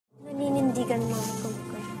kaibigan mo,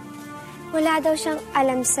 Mikoy. Wala daw siyang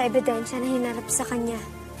alam sa ebidensya na hinarap sa kanya.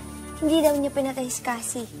 Hindi daw niya pinatay si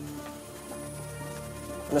Cassie.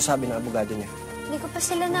 Ano sabi ng abogado niya? Hindi ko pa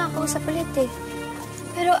sila nakakausap ulit eh.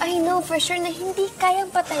 Pero I know for sure na hindi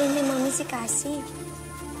kayang patayin ni Mami si Cassie.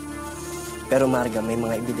 Pero Marga, may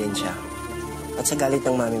mga ebidensya. At sa galit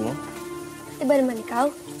ng mami mo? Diba naman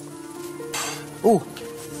ikaw?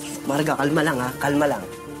 Marga, kalma lang ha. Kalma lang.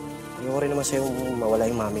 Ayoko rin naman sa'yo mawala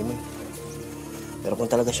yung mami mo. Pero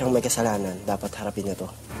kung talaga siyang may kasalanan, dapat harapin niya to.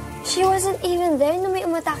 She wasn't even there nung may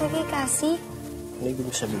umatake kay Cassie. Ano ibig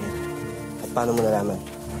mo sabihin? At paano mo nalaman?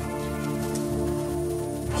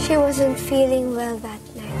 She wasn't feeling well that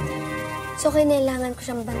night. So kinailangan ko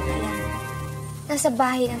siyang bantayan. Nasa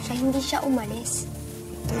bahay lang siya, hindi siya umalis.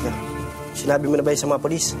 Teka, sinabi mo na ba yun sa mga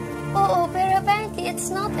polis? Oo, pero apparently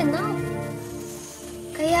it's not enough.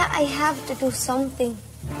 Kaya I have to do something.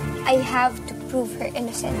 I have to prove her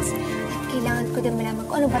innocence. At kailangan ko din malaman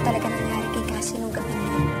kung ano ba talaga nangyari kay Cassie nung gabi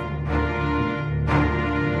niya.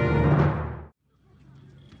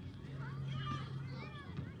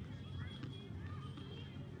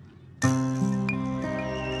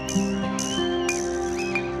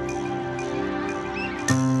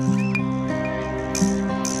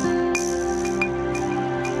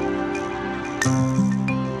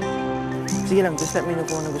 Sige lang, just let me know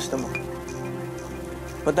kung ano gusto mo.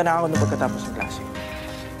 Punta na ako nung pagkatapos ng klase.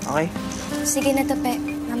 Okay? Sige na, Tope.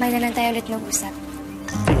 Mamaya na lang tayo ulit mag-usap.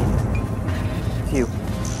 Sige. See you.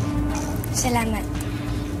 Salamat.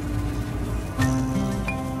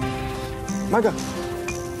 Marga,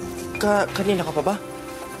 kanina ka pa ba?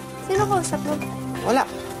 Sino kausap mo? Wala.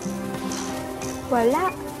 Wala.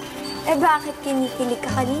 Eh bakit kinikilig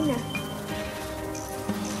ka kanina?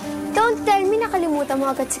 Don't tell me nakalimutan mo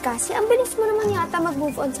agad si Cassie. Ang bilis mo naman yata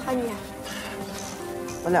mag-move on sa kanya.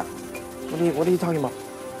 Wala. What are you talking about?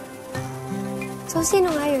 So, sino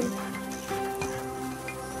nga yun?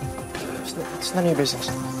 It's none of your business.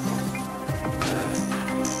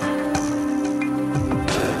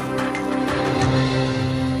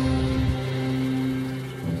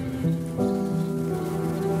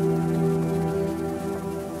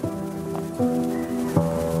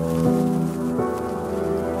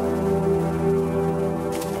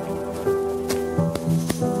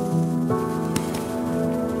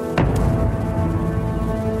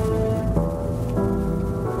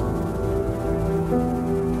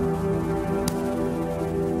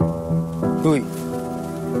 Uy.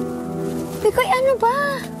 Mikoy, ano ba?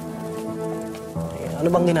 Ano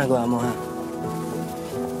bang ginagawa mo, ha?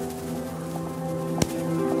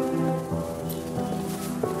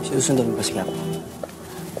 Sinusundan mo ba si Cap?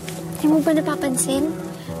 Di mo ba napapansin?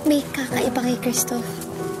 May kakaiba kay Kristoff.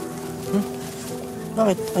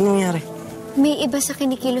 Bakit? Anong nangyari? May iba sa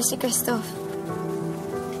kinikilos si Kristoff.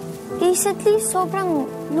 Recently, sobrang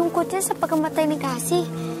lungkot niya sa pagkamatay ni Cassie.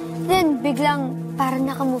 Then, biglang parang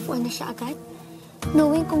nakamove on na siya agad.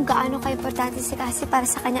 Knowing kung gaano ka-importante si Cassie para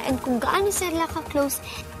sa kanya and kung gaano sila ka-close,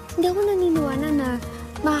 hindi ako naniniwala na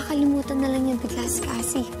makakalimutan na lang niya bigla si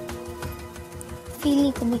Cassie.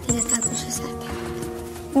 Feeling ko may tinatago siya sa akin.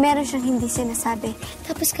 Meron siyang hindi sinasabi.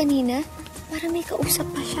 Tapos kanina, parang may kausap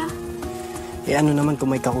pa siya. Eh ano naman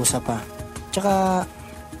kung may kausap pa? Tsaka,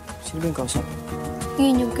 sino ba yung kausap?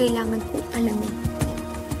 Yun yung kailangan kong alamin.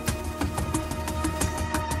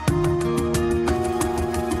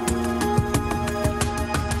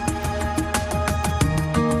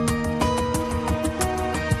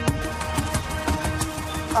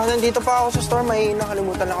 Nandito pa ako sa store. May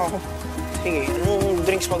nakalimutan lang ako. Sige, anong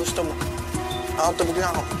drinks pa gusto mo? Tubig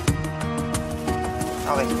lang ako.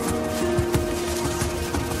 Okay.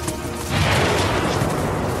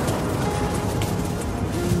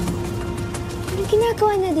 Anong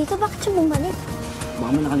ginagawa niya dito? Bakit siya bumalik? Baka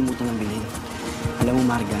may nakalimutan ng bilhin. Alam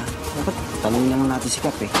mo, Marga, dapat tanongin lang natin si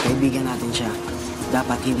Cap eh. Kaibigan natin siya.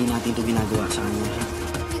 Dapat hindi natin ito ginagawa sa kanya.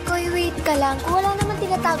 Mikoy, wait ka lang. Kung wala naman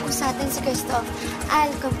tinatago sa atin si Kristoff,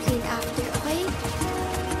 I'll complain after, okay?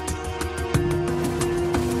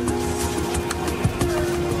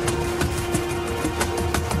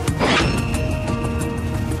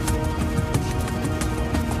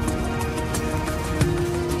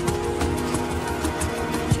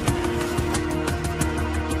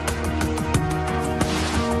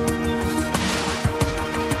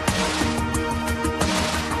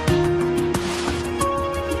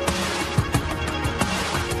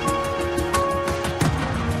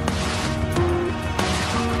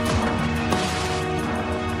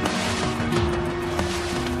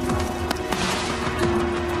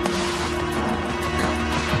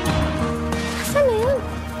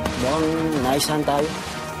 Naisahan tayo.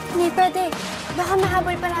 Hindi pwede. Baka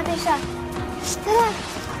mahabol pa natin siya. Tara!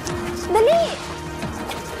 Dali!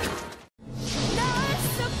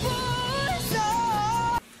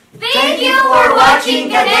 Thank you for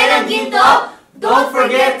watching Kadenang Ginto. Don't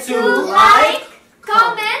forget to like,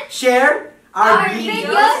 comment, share our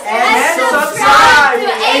videos, and subscribe to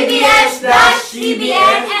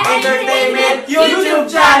ABS-CBN Entertainment YouTube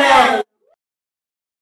channel.